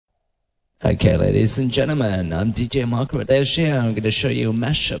Okay, ladies and gentlemen, I'm DJ Rodergio. I'm going to show you a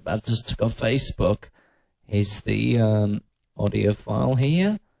mashup I just took off Facebook. Here's the audio file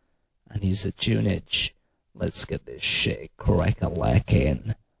here, and here's the tunage. Let's get this shit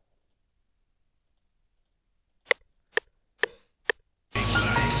crack-a-lackin'.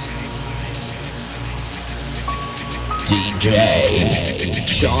 DJ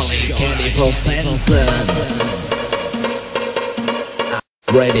Charlie Candy for Sanson.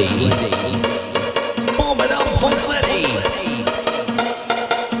 Ready. Bomb it up, Poncetti.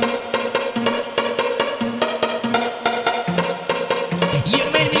 You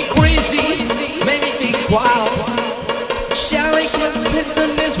made me crazy, made me think wild. Charlie just hits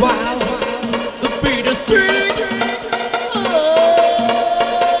in his wild. The beat is sick.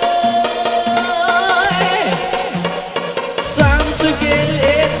 Time to get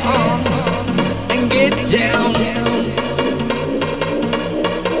it on and get down.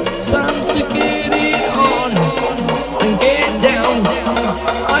 Time to get it on and get down.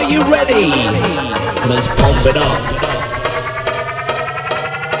 Are you ready? Let's pump it up.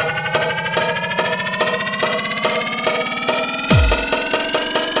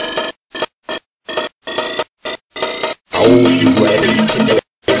 Are you ready to go?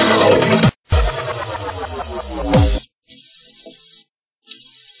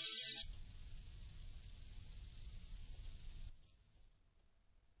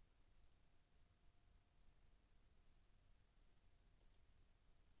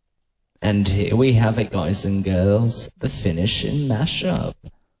 And here we have it, guys and girls, the finishing mashup.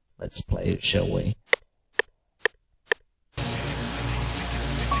 Let's play it, shall we?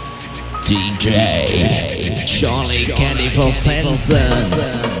 DJ Charlie Candy for Sanson.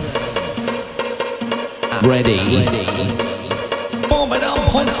 Ready. Bomb it up,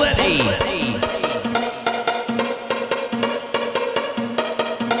 Poncetti.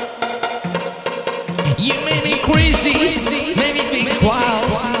 You made me crazy, made me think wild.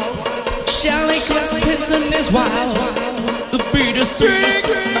 Charlie Class hits in his wild. The beat is sick.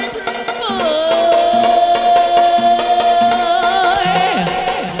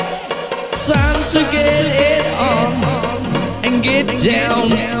 Time to get it on and get down.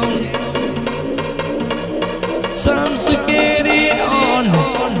 Time to get it on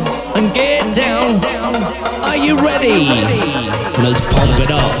and get down. Are you ready? Let's pump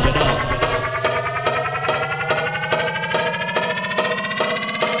it up.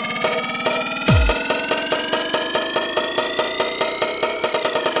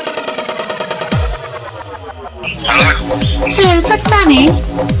 Hello, is that Danny?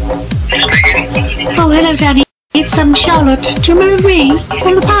 Speaking. Oh, hello, Danny. It's Charlotte. Do you remember me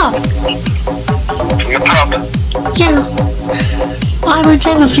from the pub? From the pub? Yeah. I won't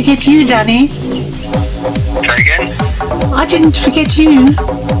ever forget you, Danny. Say again? I didn't forget you.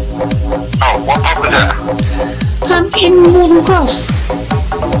 Oh, what pub was that? In Warden Cross.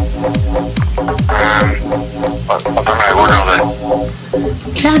 I don't know, what are they?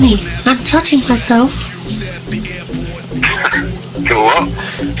 Danny, I'm touching myself. Do what?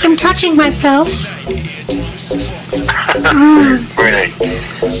 I'm touching myself. Really?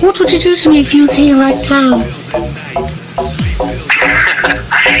 What would you do to me if you was here right now?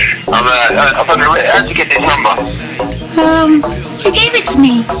 I don't know, how'd you get this number? You gave it to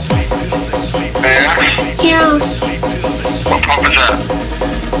me. Yeah? Yeah. What pub was that?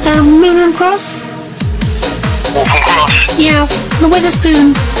 Warden Cross? Waltham Cross? Yes, the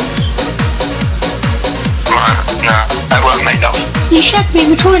Witherspoons. Right, no, that weren't me, love. You shagged me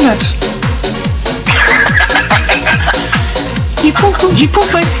in the toilet. You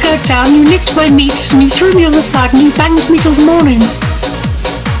pulled my skirt down, you licked my meat, and you threw me on the side, and you banged me till the morning.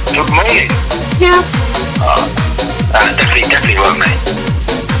 Till the morning? Yes. Definitely weren't me.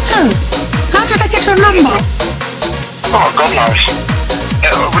 Oh, how did I get your number? Oh, God knows. It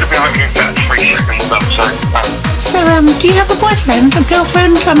would have been over in about 3 seconds, but So, do you have a boyfriend? A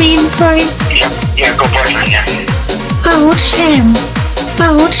girlfriend? I mean, sorry. Yeah, I've got a boyfriend, yeah. Oh, what a shame.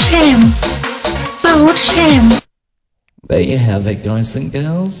 Oh, what a shame. Oh, what a shame. There you have it, guys and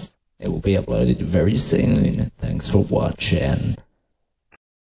girls. It will be uploaded very soon. Thanks for watching.